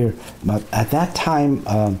year. But at that time,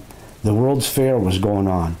 the World's Fair was going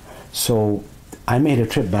on, so I made a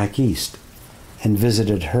trip back east and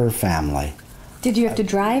visited her family. Did you have to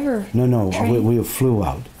drive or No, train? we flew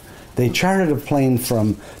out. They chartered a plane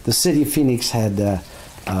from the city of Phoenix. Had the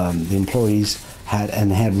employees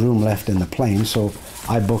had room left in the plane, so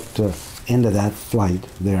I booked into that flight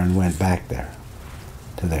there and went back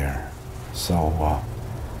to there. So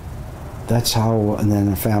that's how. And then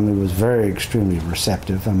the family was extremely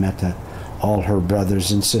receptive. I met all her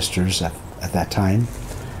brothers and sisters at that time,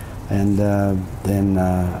 and then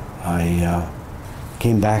I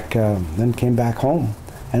came back home,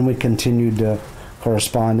 and we continued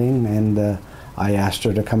corresponding, and I asked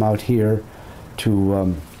her to come out here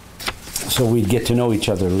to so we'd get to know each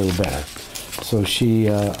other a little better. So she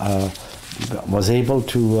was able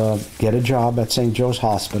to get a job at St. Joe's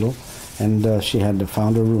Hospital, and she had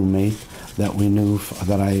found a roommate that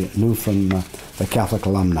I knew from the Catholic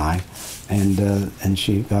alumni, and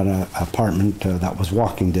she got an apartment that was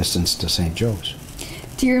walking distance to St. Joe's.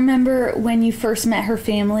 Do you remember when you first met her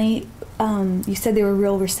family? You said they were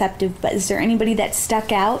real receptive, but is there anybody that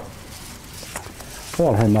stuck out?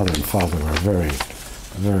 Well, her mother and father were very,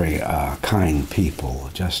 very kind people,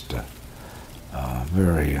 just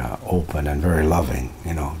very open and very loving,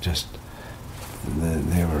 they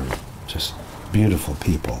were just beautiful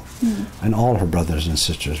people. And all her brothers and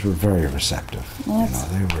sisters were very receptive. Well,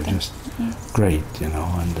 they were just great, and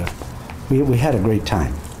we had a great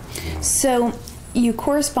time. So you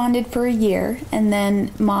corresponded for a year, and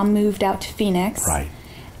then Mom moved out to Phoenix. Right.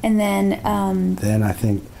 And then... Then I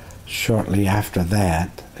think shortly after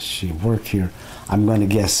that, she worked here, I'm going to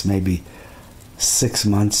guess maybe 6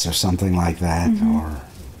 months or something like that, or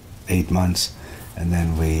 8 months, and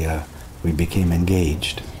then we became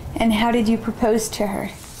engaged. And how did you propose to her?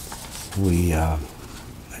 We,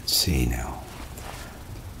 let's see now,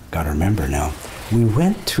 got to remember now, we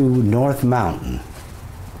went to North Mountain,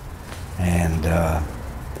 and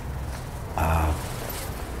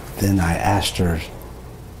then I asked her,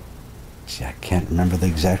 I can't remember the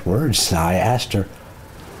exact words now, I asked her,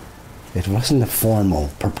 it wasn't a formal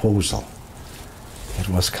proposal, it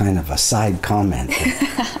was kind of a side comment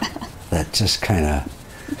that just kind of,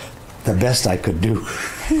 the best I could do.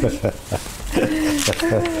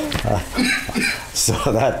 So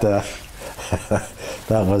that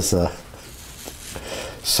was,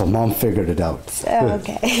 so Mom figured it out.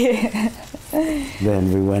 Okay.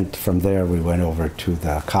 then we went from there. We went over to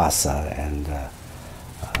the casa, and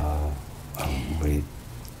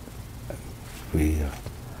we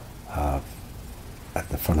at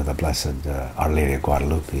the front of the Blessed Our Lady of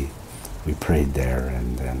Guadalupe, we prayed there,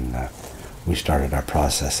 and then we started our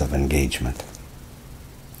process of engagement.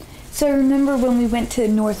 So I remember when we went to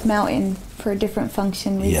North Mountain for a different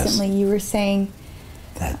function recently, Yes. you were saying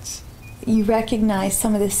you recognized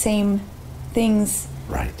some of the same things.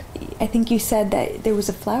 Right. I think you said that there was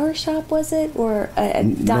a flower shop, was it? Or a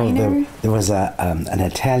diner? No, there was an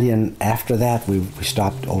Italian. After that, we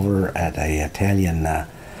stopped over at a Italian.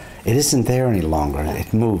 It isn't there any longer.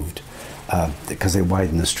 It moved because they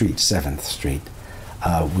widened the street, 7th Street.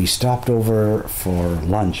 We stopped over for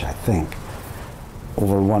lunch, I think,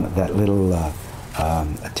 over that little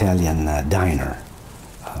Italian diner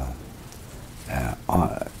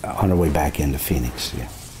on our way back into Phoenix. Yeah.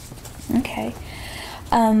 Okay.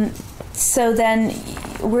 So then,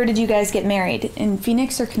 where did you guys get married? In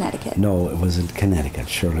Phoenix or Connecticut? No, it was in Connecticut,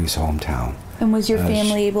 Shirley's hometown. And was your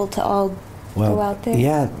family able to all go out there?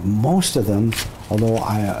 Yeah, most of them, although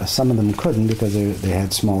some of them couldn't because they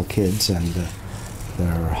had small kids and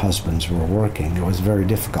their husbands were working. It was very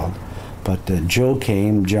difficult. But Joe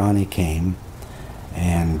came, Johnny came,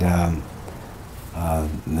 and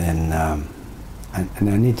then and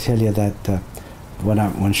I need to tell you that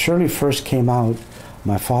when Shirley first came out,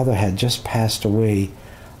 my father had just passed away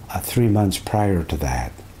 3 months prior to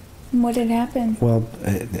that. What had happened? Well,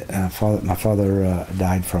 my father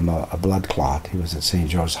died from a blood clot. He was at St.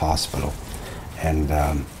 Joe's Hospital, and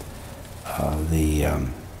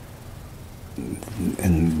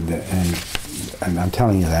and I'm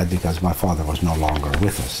telling you that because my father was no longer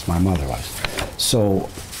with us. My mother was. So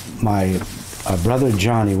my brother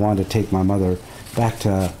Johnny wanted to take my mother back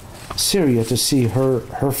to Syria to see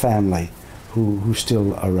her family, who's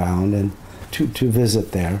still around, and to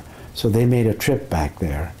visit there. So they made a trip back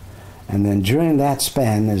there. And then during that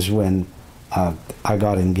span is when I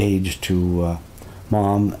got engaged to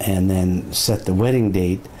Mom, and then set the wedding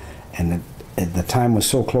date. And the time was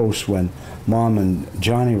so close when Mom and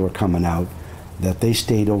Johnny were coming out that they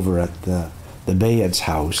stayed over at the Bayed's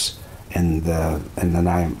house, and then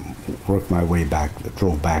I worked my way back,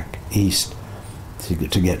 drove back east to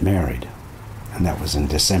get married, and that was in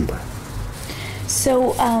December.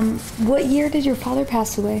 So, what year did your father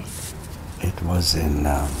pass away? It was in.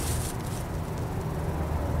 I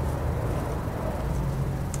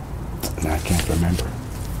can't remember.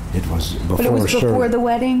 It was before. But it was before the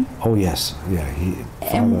wedding? Oh yes, yeah.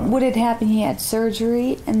 And what had happened? He had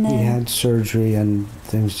surgery, and then he had surgery, and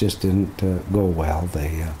things just didn't go well.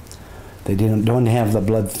 They don't have the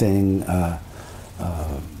blood thing,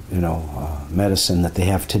 medicine that they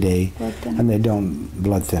have today, and they don't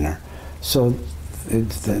blood thinner. So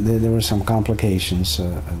there were some complications.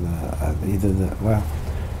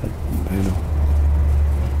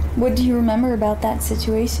 What do you remember about that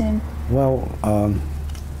situation? Well,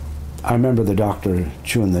 I remember the doctor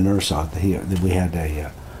chewing the nurse out. We had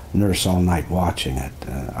a nurse all night watching it.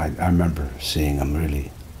 I remember seeing him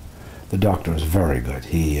really. The doctor was very good.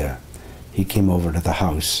 He came over to the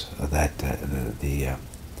house that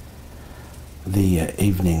the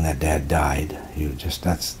evening that Dad died.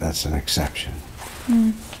 That's an exception.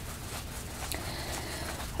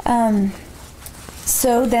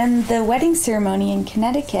 So then the wedding ceremony in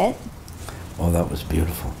Connecticut. Oh, that was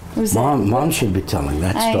beautiful. Mom should be telling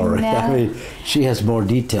that story. I mean, she has more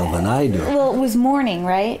detail than I do. Well, it was morning,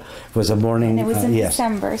 right? It was a morning. And it was in yes.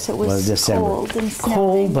 December, so it was cold and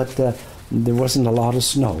snowing. Cold, but there wasn't a lot of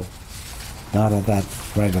snow. Not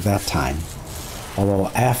right at that time. Although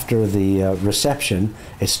after the reception,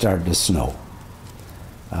 it started to snow.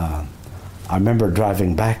 I remember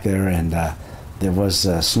driving back there, and there was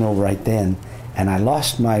snow right then, and I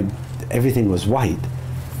lost everything was white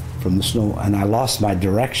from the snow, and I lost my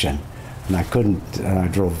direction, and I couldn't, and I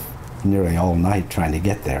drove nearly all night trying to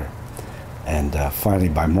get there. And finally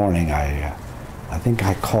by morning, I think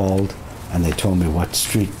I called, and they told me what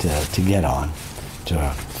street to get on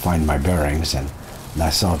to find my bearings, and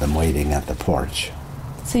I saw them waiting at the porch.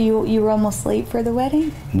 So you were almost late for the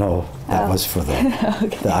wedding? No, that was for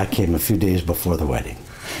Okay. I came a few days before the wedding.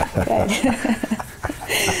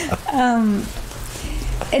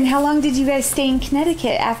 And how long did you guys stay in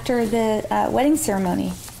Connecticut after the wedding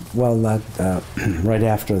ceremony? Well, right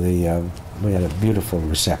after we had a beautiful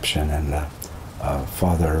reception, and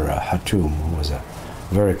Father Hatum, who was a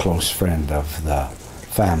very close friend of the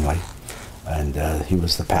family, and he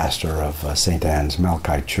was the pastor of St. Anne's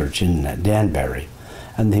Melkite Church in Danbury,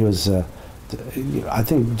 and he was, I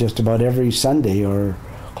think, just about every Sunday or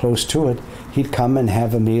close to it, he'd come and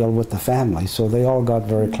have a meal with the family. So they all got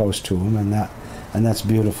very close to him, and that's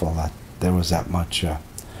beautiful that there was that much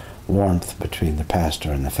warmth between the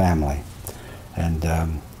pastor and the family. And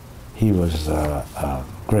he was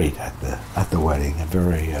great at the wedding, a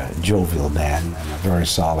very jovial man and a very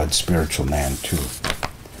solid spiritual man too.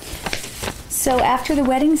 So after the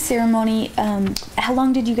wedding ceremony, how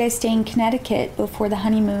long did you guys stay in Connecticut before the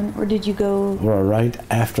honeymoon, or did you go? Well, right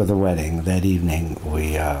after the wedding, that evening,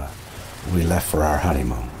 we left for our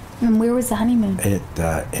honeymoon. And where was the honeymoon? It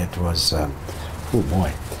was, oh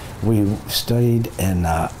boy, we stayed in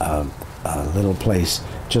a little place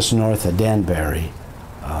just north of Danbury,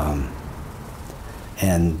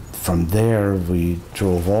 and from there we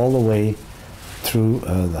drove all the way through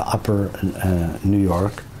the upper New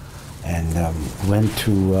York, and went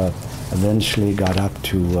to, eventually got up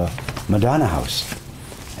to Madonna House,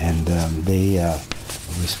 and we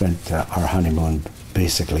spent our honeymoon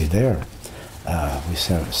basically there. We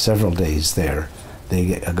spent several days there.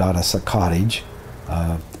 They got us a cottage,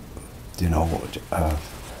 about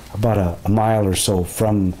a mile or so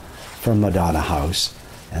from Madonna House,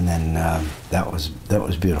 and then that was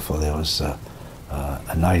beautiful. There was a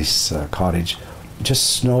nice cottage,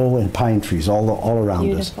 just snow and pine trees all around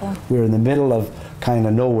Beautiful. us. We were in the middle of kind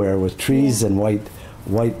of nowhere with trees and white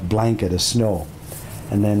blanket of snow,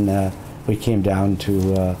 and then we came down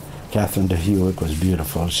to Catherine de Hewitt. Was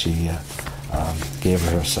beautiful. She gave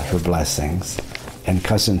her blessings, and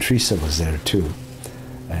cousin Teresa was there too,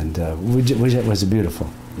 and it was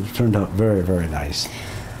beautiful. It turned out very, very nice.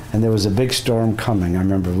 And there was a big storm coming. I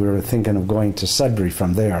remember we were thinking of going to Sudbury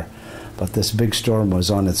from there, but this big storm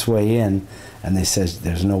was on its way in, and they said,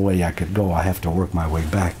 there's no way I could go. I have to work my way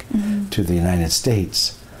back to the United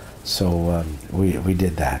States. So we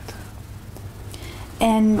did that.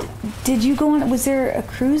 And did you go on, was there a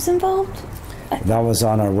cruise involved? That was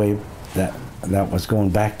on our way, that was going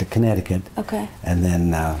back to Connecticut. Okay. And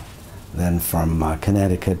then from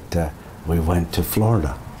Connecticut, we went to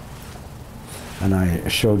Florida. And I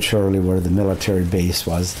showed Shirley where the military base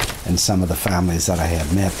was and some of the families that I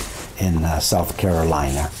had met in South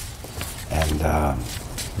Carolina. And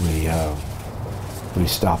we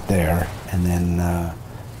stopped there, and then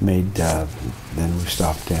then we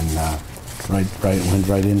stopped in, went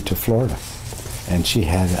right into Florida. And she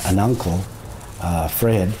had an uncle,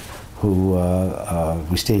 Fred, who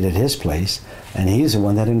we stayed at his place, and he's the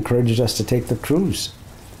one that encouraged us to take the cruise.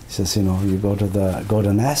 He says, you go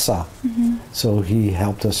to Nassau. So he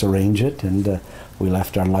helped us arrange it, and we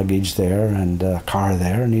left our luggage there and a car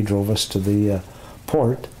there, and he drove us to the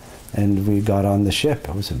port, and we got on the ship.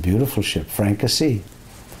 It was a beautiful ship, Francasea,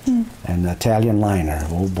 an Italian liner.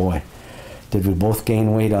 Oh boy, did we both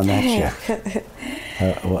gain weight on that ship.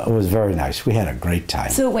 It was very nice. We had a great time.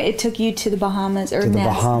 So it took you to the Bahamas or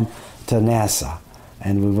to Nassau,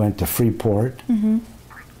 and we went to Freeport, and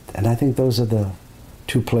I think those are the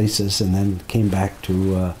two places, and then came back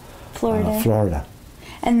to Florida.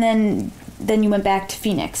 And then you went back to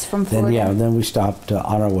Phoenix from Florida. Then we stopped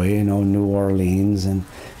on our way, New Orleans, and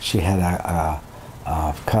she had a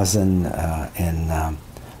cousin in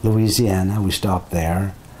Louisiana. We stopped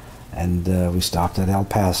there, and we stopped at El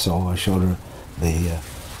Paso. I showed her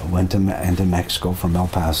went into Mexico from El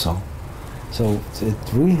Paso. So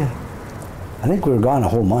I think we were gone a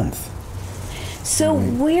whole month. So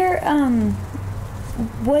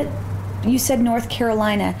what you said, North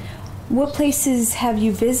Carolina, what places have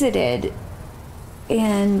you visited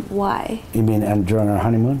and why? You mean during our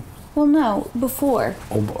honeymoon? Well, no, before.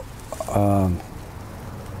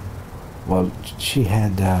 Well, she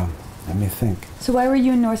had, let me think. So why were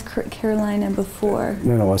you in North Carolina before?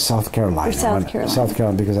 No, it was South Carolina. Or South Carolina. South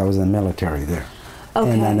Carolina, because I was in the military there. Okay.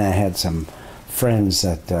 And then I had some friends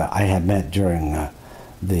that I had met during my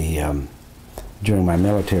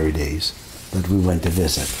military days that we went to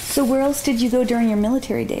visit. So where else did you go during your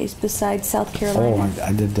military days besides South Carolina? Oh,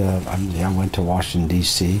 I did. I went to Washington,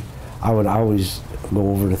 D.C. I would always go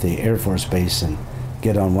over to the Air Force Base and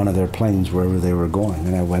get on one of their planes wherever they were going.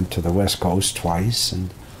 And I went to the West Coast twice,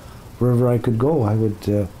 and wherever I could go, I would,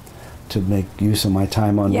 to make use of my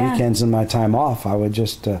time on weekends and my time off, I would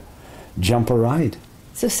just jump a ride.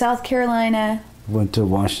 So South Carolina. Went to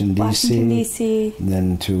Washington, D.C. Washington, D.C.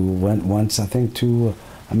 Then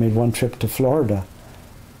I made one trip to Florida,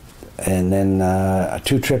 and then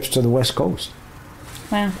 2 trips to the West Coast.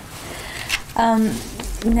 Wow.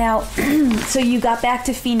 Now, so you got back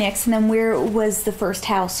to Phoenix, and then where was the first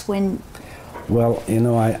house when? Well,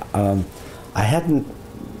 I hadn't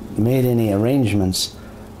made any arrangements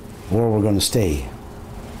where we're going to stay.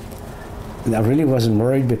 And I really wasn't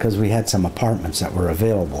worried because we had some apartments that were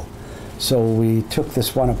available. So we took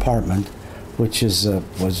this one apartment, which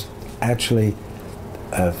was actually,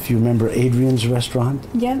 if you remember Adrian's restaurant?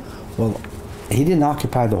 Yep. Well, he didn't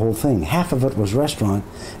occupy the whole thing. Half of it was restaurant,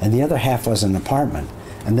 and the other half was an apartment.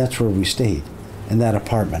 And that's where we stayed, in that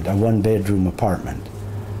apartment, a one-bedroom apartment.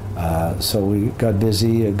 So we got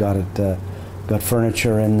busy, got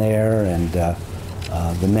furniture in there, and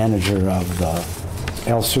the manager of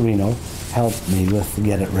El Sereno helped me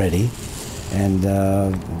get it ready. And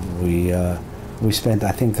we spent,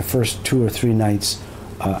 I think, the first 2 or 3 nights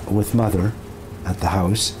with Mother at the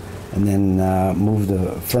house, and then moved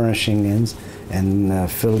the furnishing in,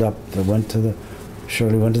 and filled up.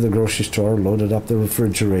 Shirley went to the grocery store, loaded up the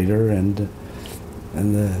refrigerator, and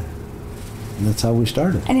that's how we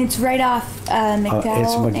started. And it's right off McDowell.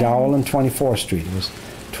 It's McDowell and 24th Street. It was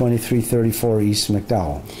 2334 East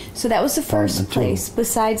McDowell. So that was the first place,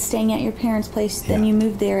 besides staying at your parents' place. Then you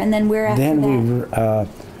moved there, and then where after that? Then we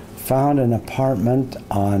found an apartment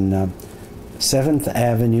on 7th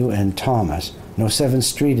Avenue and 7th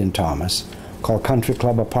Street in Thomas, called Country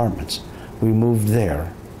Club Apartments. We moved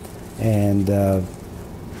there, and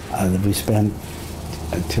we spent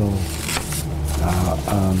until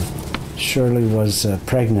Shirley was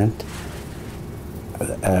pregnant.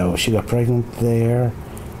 She got pregnant there,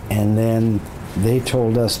 and then they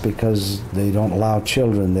told us, because they don't allow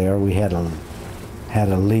children there, we had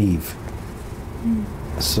to leave.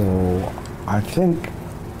 So I think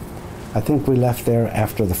we left there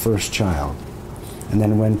after the first child, and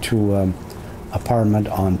then went to apartment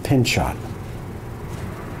on Pinchot,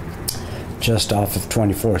 just off of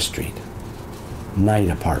 24th Street. Night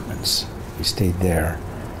apartments. We stayed there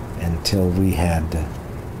until we had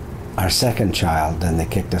our second child. Then they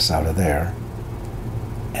kicked us out of there,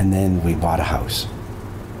 and then we bought a house.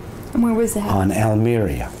 And where was the house? On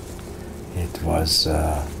Almeria. It was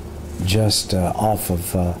just off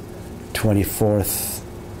of 24th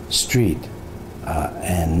Street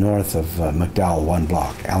and north of McDowell, 1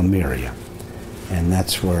 block, Almeria. And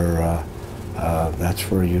that's where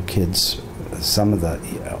you kids, some of the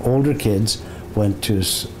older kids, went to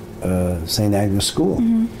St. Agnes School.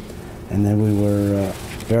 Mm-hmm. And then we were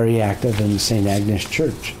very active in St. Agnes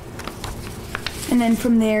Church. And then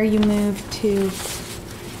from there you moved to?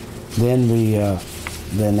 Then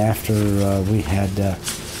after we had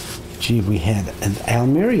an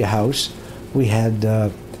Almeria house, we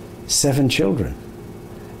had 7 children.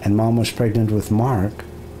 And Mom was pregnant with Mark.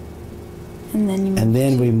 And then you moved And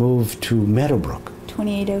then we moved to Meadowbrook.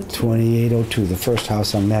 2802. 2802, the first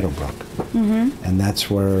house on Meadowbrook. Mm-hmm. And that's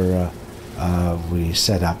where we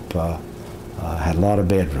set up, had a lot of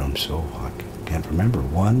bedrooms, so I can't remember,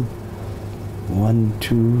 1,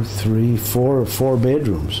 2, 3, 4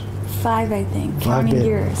 bedrooms. 5, I think, counting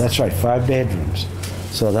yours. That's right, 5 bedrooms.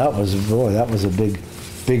 So that was a big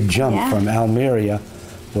jump from Almeria,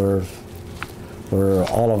 where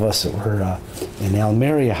all of us that were in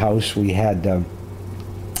Almeria house, we had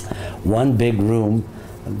 1 big room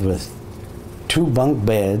with 2 bunk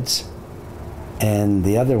beds, and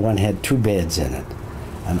the other one had 2 beds in it.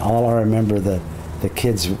 And all I remember, the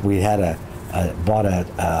kids, we had bought a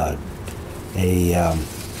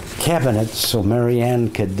cabinet so Marianne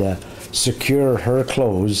could secure her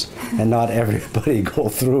clothes and not everybody go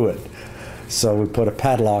through it. So we put a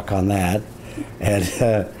padlock on that, and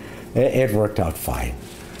it worked out fine.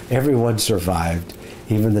 Everyone survived,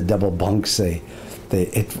 even the double bunks. It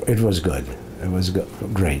was good. It was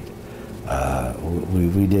great.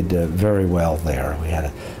 We did very well there. We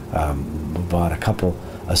had we bought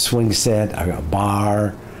a swing set, a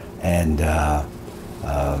bar, and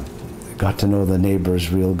got to know the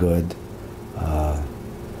neighbors real good.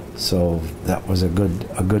 So that was a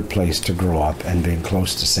good place to grow up, and being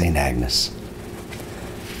close to St. Agnes.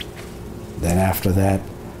 Then after that,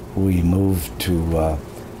 we moved to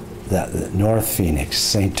the North Phoenix,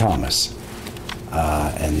 St. Thomas,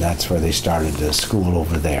 and that's where they started the school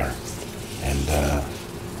over there. And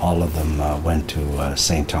all of them went to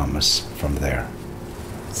St. Thomas from there.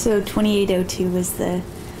 So 2802 was the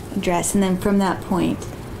address, and then from that point?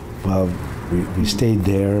 Well, we stayed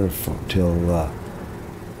there till, I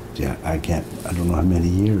don't know how many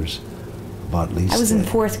years, about at least. I was in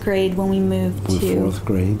 4th grade when we moved to. 4th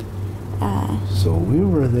grade. So we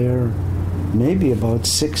were there maybe about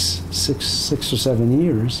six or 7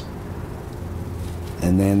 years,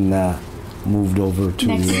 and then moved over to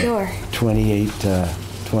next door. 28,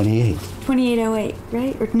 2808,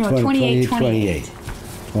 right? Or no, 2828.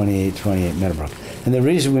 28 Meadowbrook. And the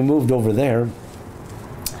reason we moved over there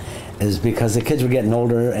is because the kids were getting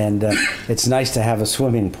older, and it's nice to have a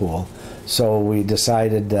swimming pool. So we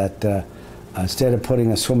decided that instead of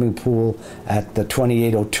putting a swimming pool at the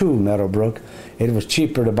 2802 Meadowbrook, it was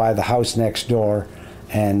cheaper to buy the house next door,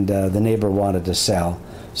 and the neighbor wanted to sell,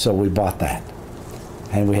 so we bought that.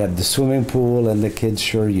 And we had the swimming pool, and the kids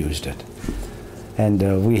sure used it.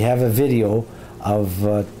 And we have a video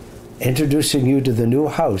of introducing you to the new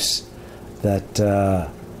house that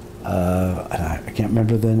I can't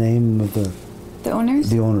remember the name of The owners?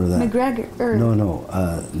 the owner of that. McGregor. No,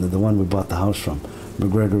 the one we bought the house from.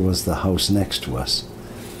 McGregor was the house next to us.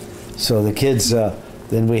 So the kids,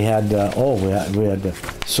 then we had we had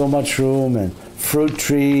so much room and fruit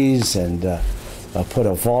trees, and put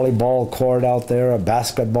a volleyball court out there, a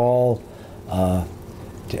basketball.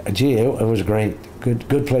 Gee, it was great.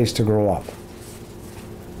 Good place to grow up.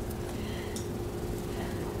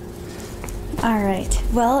 All right.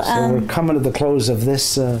 Well, So we're coming to the close of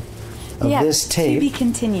this this tape. To be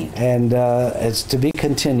continued. And it's to be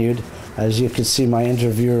continued. As you can see, my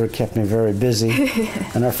interviewer kept me very busy,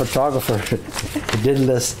 and our photographer didn't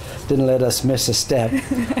let us miss a step.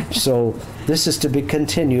 So this is to be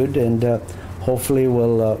continued, and hopefully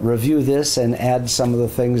we'll review this and add some of the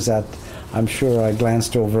things that I'm sure I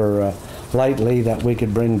glanced over lightly that we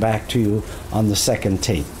could bring back to you on the second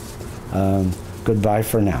tape. Goodbye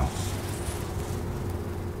for now.